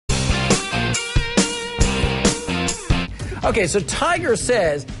Okay, so Tiger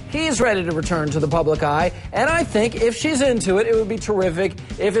says he's ready to return to the public eye, and I think if she's into it, it would be terrific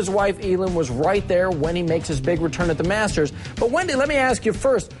if his wife Elin was right there when he makes his big return at the Masters. But Wendy, let me ask you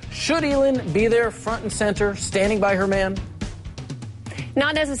first, should Elin be there front and center, standing by her man?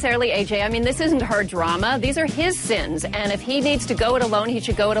 Not necessarily, AJ. I mean, this isn't her drama. These are his sins. And if he needs to go it alone, he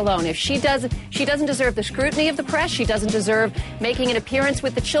should go it alone. If she doesn't deserve the scrutiny of the press. She doesn't deserve making an appearance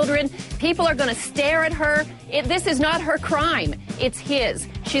with the children. People are going to stare at her. This is not her crime. It's his.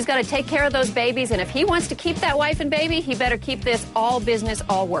 She's got to take care of those babies. And if he wants to keep that wife and baby, he better keep this all business,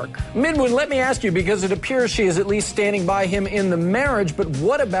 all work. Midwood, let me ask you, because it appears she is at least standing by him in the marriage, but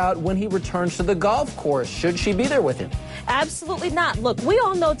what about when he returns to the golf course? Should she be there with him? Absolutely not. Look, we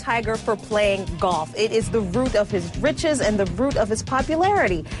all know Tiger for playing golf. It is the root of his riches and the root of his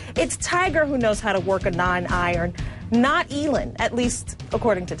popularity. It's Tiger who knows how to work a 9-iron, not Elin, at least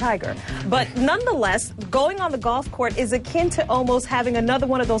according to Tiger. But nonetheless, going on the golf court is akin to almost having another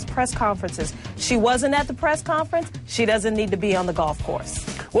one of those press conferences. She wasn't at the press conference. She doesn't need to be on the golf course.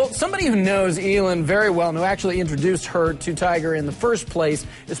 Well, somebody who knows Elin very well and who actually introduced her to Tiger in the first place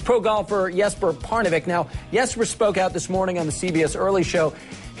is pro golfer Jesper Parnevik. Now, Jesper spoke out this morning on the CBS Early Show.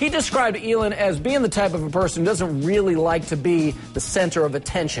 He described Elin as being the type of a person who doesn't really like to be the center of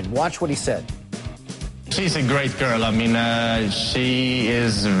attention. Watch what he said. She's a great girl. I mean, she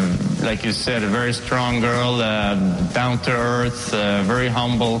is, like you said, a very strong girl, down to earth, very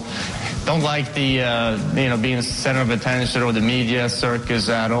humble. Don't like the, being center of attention or the media circus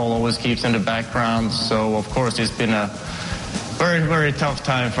at all. Always keeps in the background. So, of course, it's been a very, very tough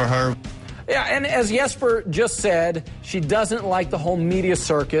time for her. Yeah, and as Jesper just said, she doesn't like the whole media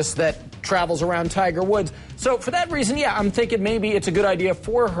circus that travels around Tiger Woods. So for that reason, yeah, I'm thinking maybe it's a good idea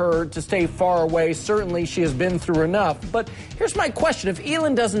for her to stay far away. Certainly she has been through enough. But here's my question. If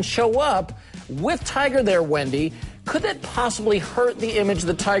Elin doesn't show up with Tiger there, Wendy, could that possibly hurt the image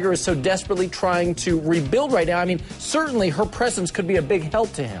that Tiger is so desperately trying to rebuild right now? I mean, certainly her presence could be a big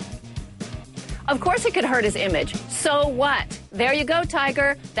help to him. Of course it could hurt his image. So what? There you go,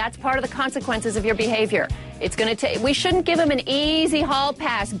 Tiger. That's part of the consequences of your behavior. It's going to we shouldn't give him an easy hall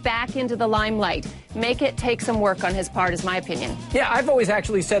pass back into the limelight. Make it take some work on his part, is my opinion. Yeah, I've always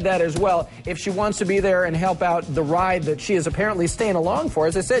actually said that as well. If she wants to be there and help out the ride that she is apparently staying along for,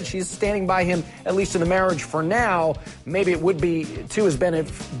 as I said, she's standing by him, at least in the marriage for now. Maybe it would be to his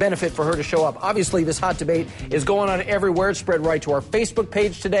benefit for her to show up. Obviously, this hot debate is going on everywhere. It spread right to our Facebook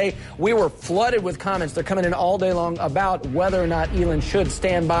page today. We were flooded with comments. They're coming in all day long about whether or not Elin should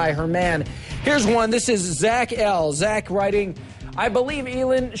stand by her man. Here's one. This is Zach L. Zach writing, I believe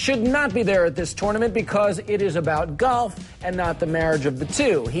Elin should not be there at this tournament because it is about golf and not the marriage of the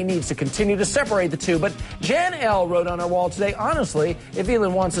two. He needs to continue to separate the two. But Jan L. wrote on our wall today, honestly, if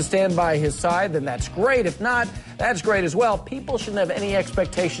Elin wants to stand by his side, then that's great. If not, that's great as well. People shouldn't have any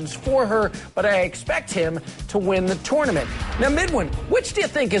expectations for her, but I expect him to win the tournament. Now, Midwin, which do you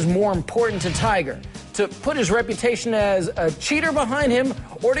think is more important to Tiger? To put his reputation as a cheater behind him,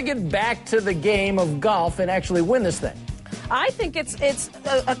 or to get back to the game of golf and actually win this thing? I think it's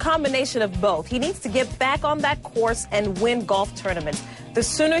a combination of both. He needs to get back on that course and win golf tournaments. The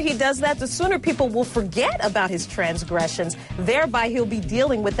sooner he does that, the sooner people will forget about his transgressions. Thereby, he'll be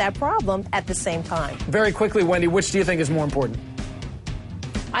dealing with that problem at the same time. Very quickly, Wendy, which do you think is more important?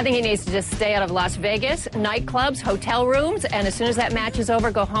 I think he needs to just stay out of Las Vegas, nightclubs, hotel rooms, and as soon as that match is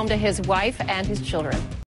over, go home to his wife and his children.